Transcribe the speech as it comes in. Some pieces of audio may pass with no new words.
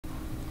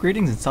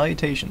Greetings and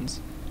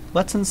salutations.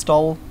 Let's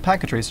install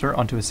PacketTracer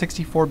onto a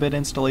 64-bit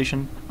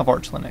installation of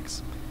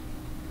Archlinux.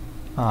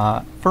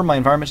 For my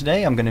environment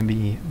today, I'm going to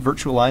be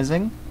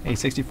virtualizing a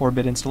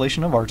 64-bit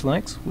installation of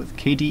Archlinux with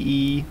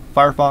KDE,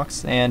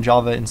 Firefox, and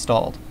Java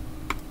installed.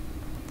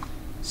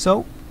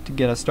 So, to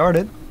get us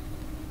started,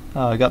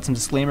 I got some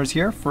disclaimers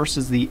here. First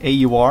is the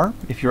AUR.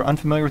 If you're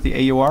unfamiliar with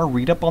the AUR,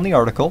 read up on the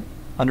article,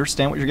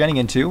 understand what you're getting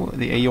into.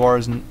 The AUR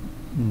is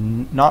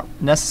not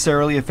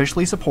necessarily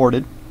officially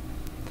supported.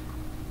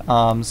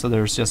 So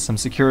there's just some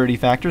security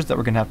factors that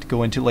we're going to have to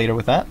go into later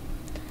with that.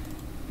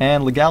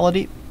 And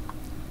legality,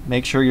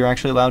 make sure you're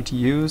actually allowed to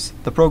use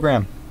the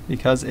program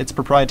because it's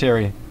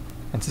proprietary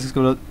and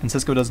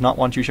Cisco does not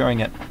want you sharing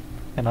it.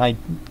 And I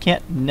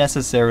can't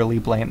necessarily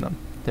blame them.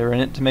 They're in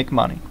it to make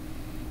money.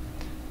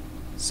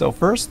 So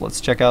first, let's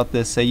check out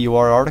this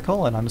AUR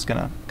article, and I'm just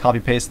going to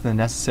copy paste the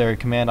necessary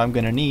command I'm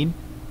going to need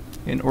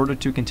in order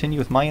to continue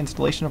with my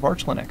installation of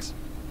Archlinux.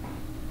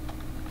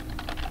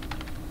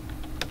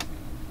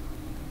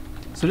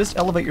 So just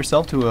elevate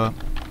yourself to a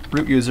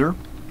root user.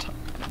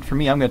 For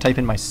me, I'm going to type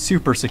in my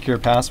super secure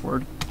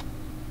password.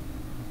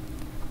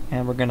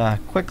 And we're going to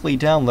quickly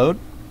download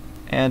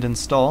and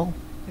install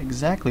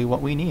exactly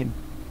what we need.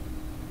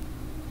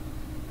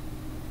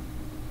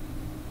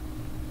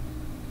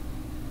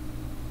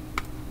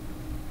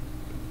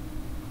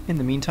 In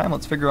the meantime,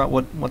 let's figure out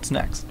what's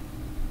next.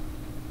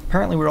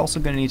 Apparently we're also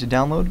going to need to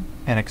download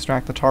and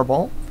extract the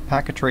tarball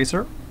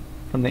PacketTracer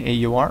from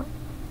the AUR.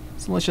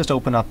 So let's just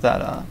open up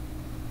that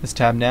this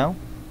tab now.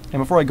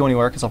 And before I go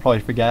anywhere, because I'll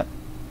probably forget,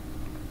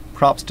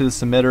 props to the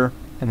submitter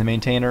and the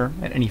maintainer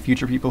and any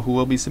future people who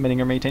will be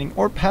submitting or maintaining,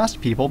 or past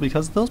people,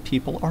 because those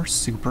people are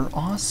super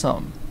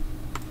awesome.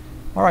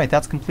 Alright,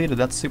 that's completed.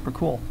 That's super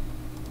cool.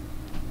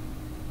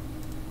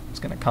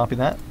 Just going to copy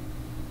that.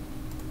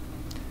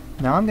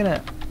 Now I'm going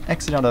to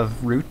exit out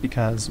of root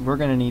because we're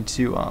going to need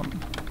to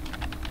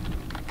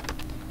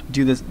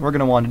do this. We're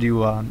going to want to do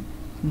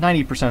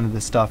 90% of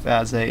this stuff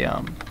as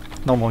a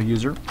normal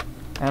user.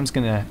 And I'm just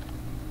going to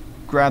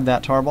grab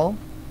that tarball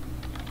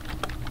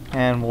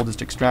and we'll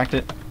just extract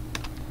it.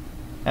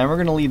 And we're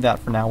going to leave that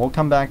for now. We'll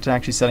come back to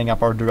actually setting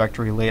up our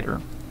directory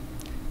later.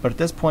 But at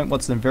this point,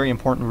 what's very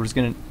important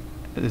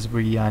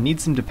we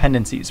need some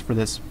dependencies for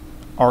this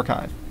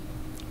archive,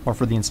 or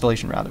for the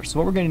installation rather. So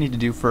what we're going to need to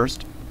do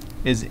first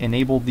is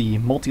enable the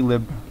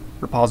multilib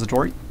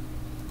repository.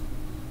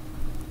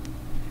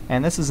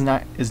 And this is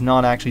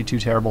not actually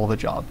too terrible of a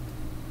job.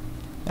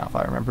 Now if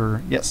I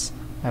remember, yes,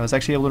 I was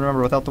actually able to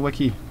remember without the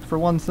wiki for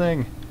one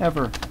thing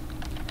ever.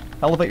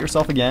 Elevate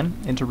yourself again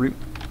into root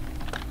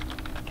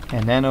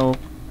and nano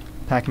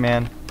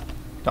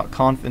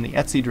pacman.conf in the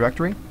etc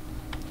directory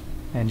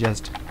and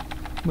just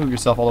move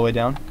yourself all the way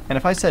down. And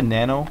if I said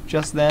nano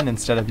just then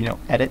instead of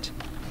edit,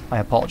 I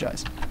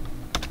apologize.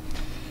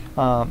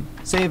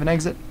 Save and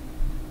exit.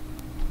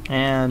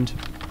 And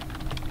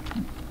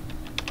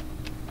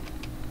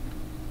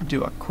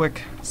do a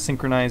quick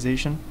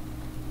synchronization.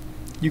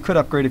 You could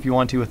upgrade if you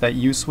want to with that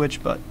U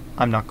switch, but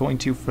I'm not going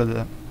to for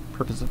the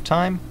purpose of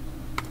time.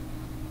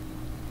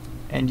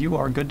 And you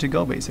are good to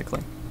go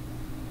basically.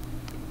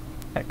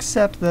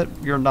 Except that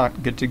you're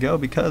not good to go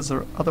because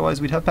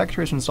otherwise we'd have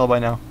PacketTracer installed by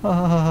now. Ha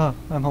ha ha ha,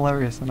 I'm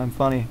hilarious and I'm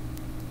funny.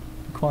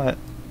 Be quiet.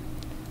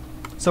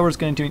 So we're just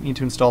going to need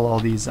to install all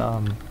these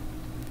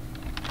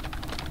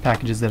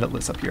packages that it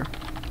lists up here.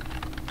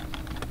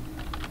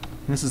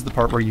 And this is the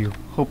part where you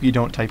hope you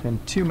don't type in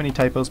too many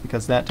typos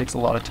because that takes a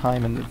lot of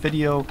time in the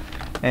video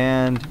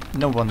and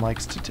no one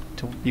likes to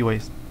be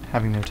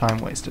having their time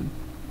wasted.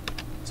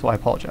 So I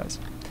apologize.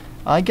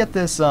 I get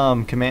this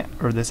command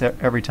or this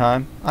every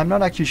time. I'm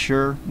not actually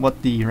sure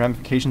what the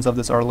ramifications of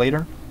this are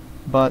later,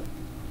 but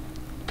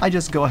I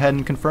just go ahead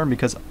and confirm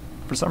because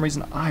for some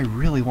reason I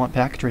really want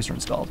PacketTracer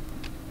installed.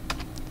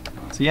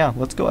 So yeah,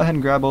 let's go ahead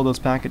and grab all those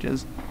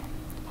packages.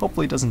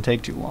 Hopefully it doesn't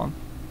take too long.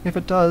 If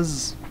it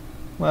does,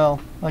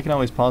 well, I can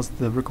always pause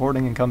the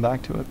recording and come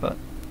back to it, but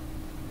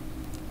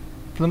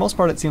for the most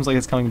part it seems like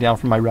it's coming down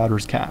from my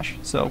router's cache,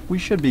 so we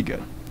should be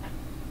good.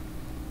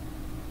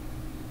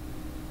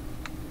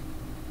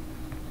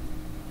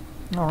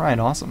 Alright,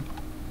 awesome.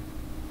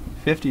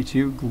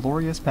 52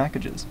 glorious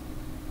packages.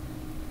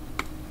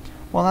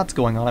 While that's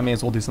going on, I may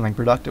as well do something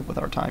productive with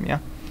our time, yeah?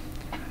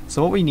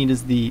 So what we need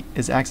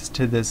is access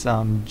to this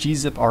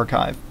gzip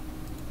archive.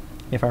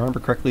 If I remember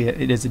correctly,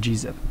 it is a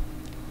gzip.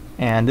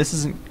 And this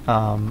isn't,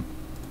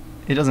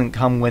 it doesn't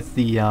come with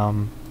the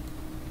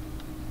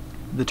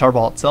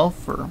tarball itself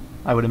for,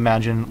 I would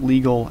imagine,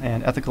 legal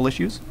and ethical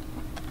issues.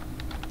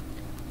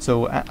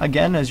 So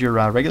again, as your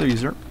regular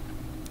user,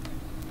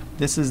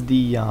 this is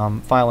the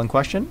file in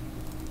question,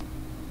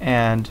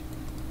 and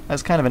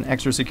as kind of an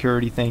extra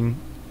security thing,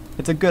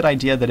 it's a good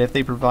idea that if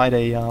they provide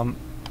a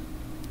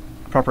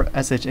proper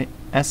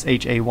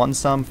SHA1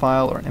 sum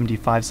file or an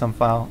MD5 sum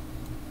file,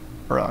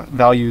 or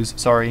values,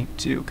 sorry,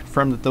 to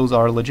confirm that those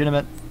are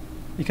legitimate,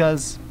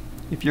 because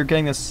if you're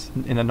getting this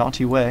in a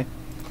naughty way,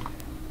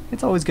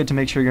 it's always good to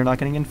make sure you're not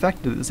getting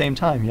infected at the same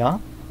time, yeah?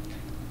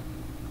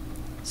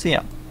 So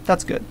yeah,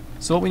 that's good.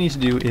 So what we need to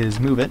do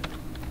is move it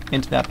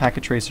into that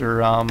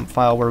PacketTracer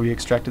file where we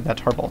extracted that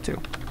tarball to.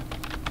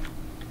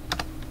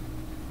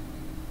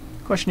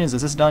 Question is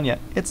this done yet?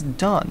 It's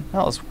done.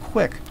 That was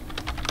quick.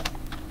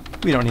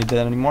 We don't need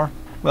that anymore.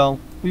 Well,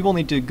 we will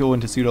need to go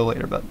into sudo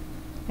later, but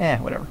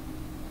whatever.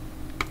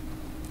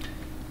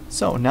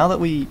 So now that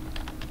we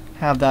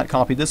have that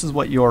copied, this is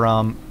what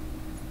your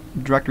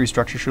directory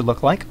structure should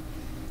look like,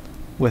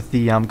 with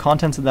the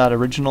contents of that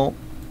original,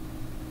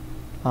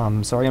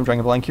 sorry, I'm drawing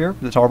a blank here,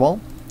 the tarball,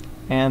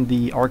 and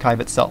the archive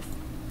itself.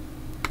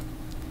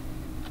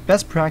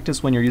 Best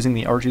practice when you're using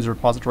the Archie's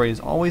repository is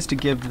always to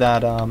give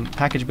that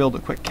package build a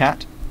quick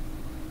cat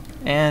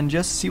and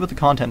just see what the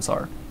contents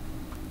are,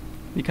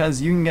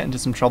 because you can get into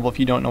some trouble if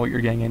you don't know what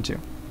you're getting into.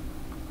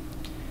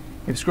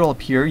 If you scroll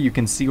up here, you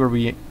can see where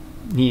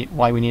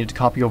why we needed to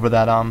copy over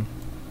that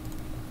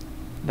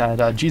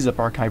gzip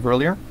archive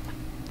earlier,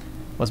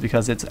 was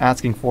because it's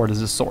asking for it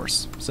as a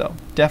source. So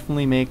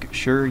definitely make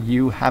sure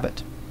you have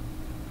it.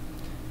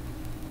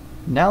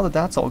 Now that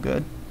that's all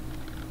good,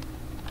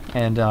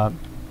 and I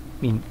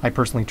mean, I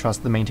personally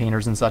trust the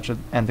maintainers and such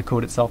and the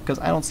code itself because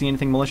I don't see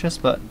anything malicious,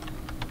 but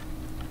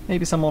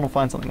maybe someone will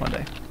find something one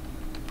day.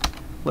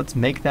 Let's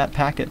make that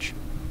package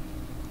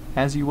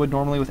as you would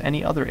normally with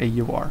any other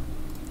AUR.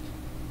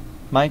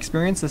 My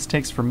experience, this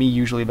takes for me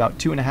usually about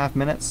 2.5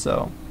 minutes,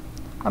 so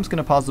I'm just going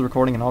to pause the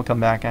recording and I'll come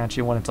back at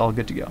you when it's all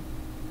good to go.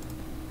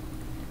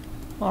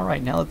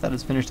 Alright, now that that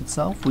has finished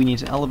itself, we need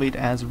to elevate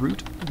as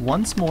root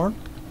once more,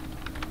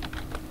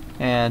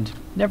 and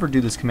never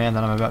do this command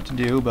that I'm about to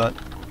do, but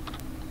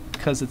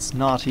because it's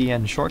naughty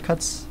and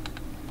shortcuts,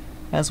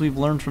 as we've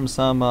learned from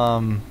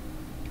some,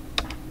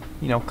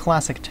 you know,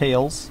 classic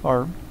tales,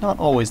 are not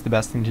always the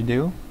best thing to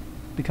do,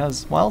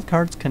 because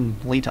wildcards can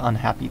lead to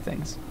unhappy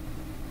things.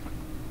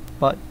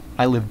 But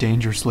I live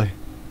dangerously,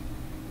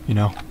 you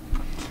know.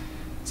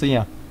 So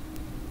yeah,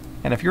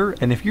 and if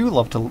you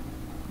love to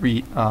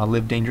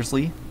live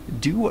dangerously,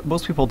 do what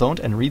most people don't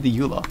and read the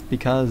EULA,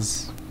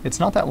 because it's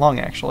not that long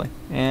actually,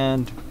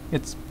 and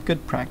it's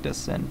good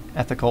practice and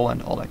ethical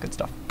and all that good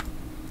stuff.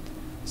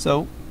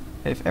 So,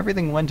 if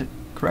everything went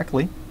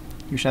correctly,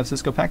 you should have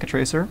Cisco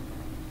PacketTracer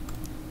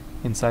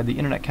inside the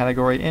Internet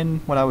category in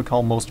what I would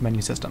call most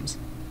menu systems.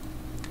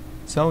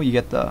 So you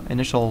get the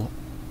initial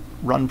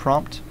run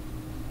prompt,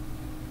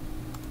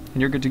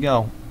 and you're good to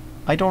go.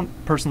 I don't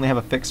personally have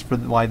a fix for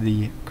why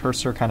the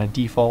cursor kind of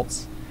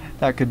defaults.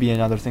 That could be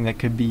another thing that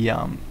could be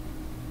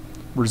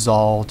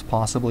resolved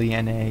possibly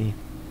in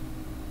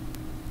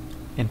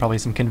probably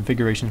some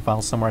configuration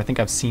files somewhere. I think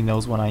I've seen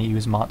those when I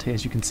use Mate,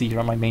 as you can see here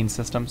on my main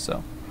system,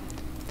 so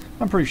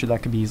I'm pretty sure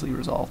that could be easily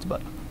resolved.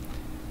 But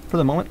for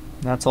the moment,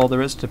 that's all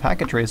there is to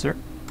PacketTracer,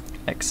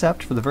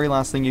 except for the very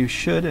last thing you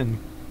should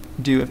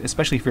do,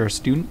 especially if you're a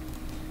student,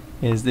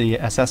 is the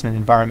assessment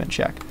environment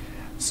check.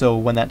 So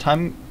when that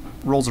time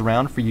rolls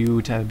around for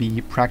you to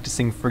be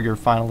practicing for your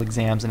final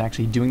exams and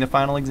actually doing the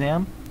final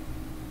exam,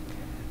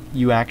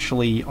 you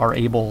actually are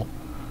able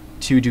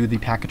to do the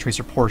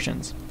PacketTracer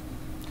portions.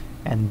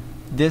 And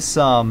this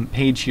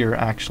page here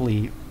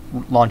actually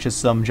launches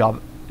some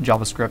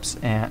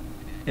JavaScripts, and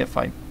if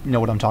I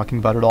know what I'm talking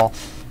about at all,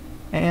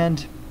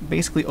 and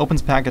basically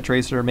opens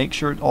PacketTracer, make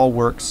sure it all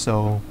works,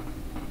 so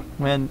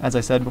when, as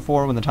I said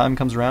before, when the time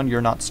comes around,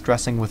 you're not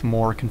stressing with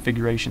more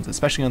configurations,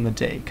 especially on the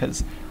day,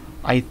 because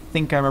I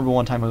think I remember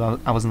one time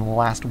I was in the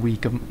last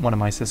week of one of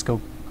my Cisco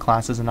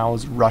classes and I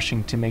was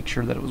rushing to make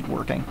sure that it was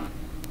working,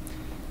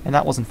 and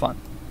that wasn't fun.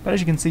 But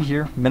as you can see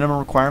here, minimum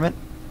requirement,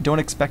 don't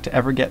expect to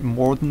ever get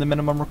more than the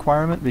minimum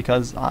requirement,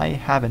 because I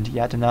haven't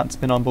yet, and that's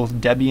been on both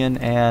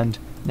Debian and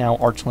now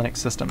Arch Linux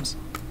systems.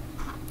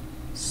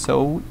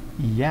 So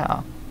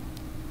yeah,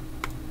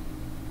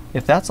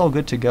 if that's all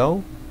good to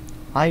go,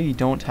 I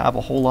don't have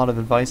a whole lot of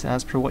advice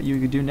as per what you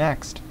could do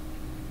next.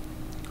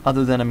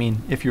 Other than, I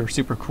mean, if you're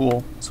super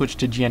cool, switch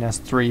to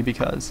GNS3,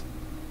 because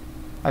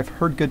I've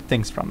heard good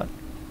things from it.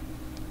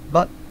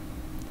 But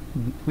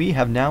we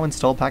have now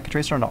installed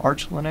PacketTracer on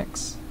Arch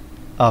Linux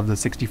of the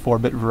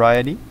 64-bit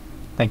variety.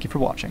 Thank you for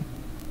watching.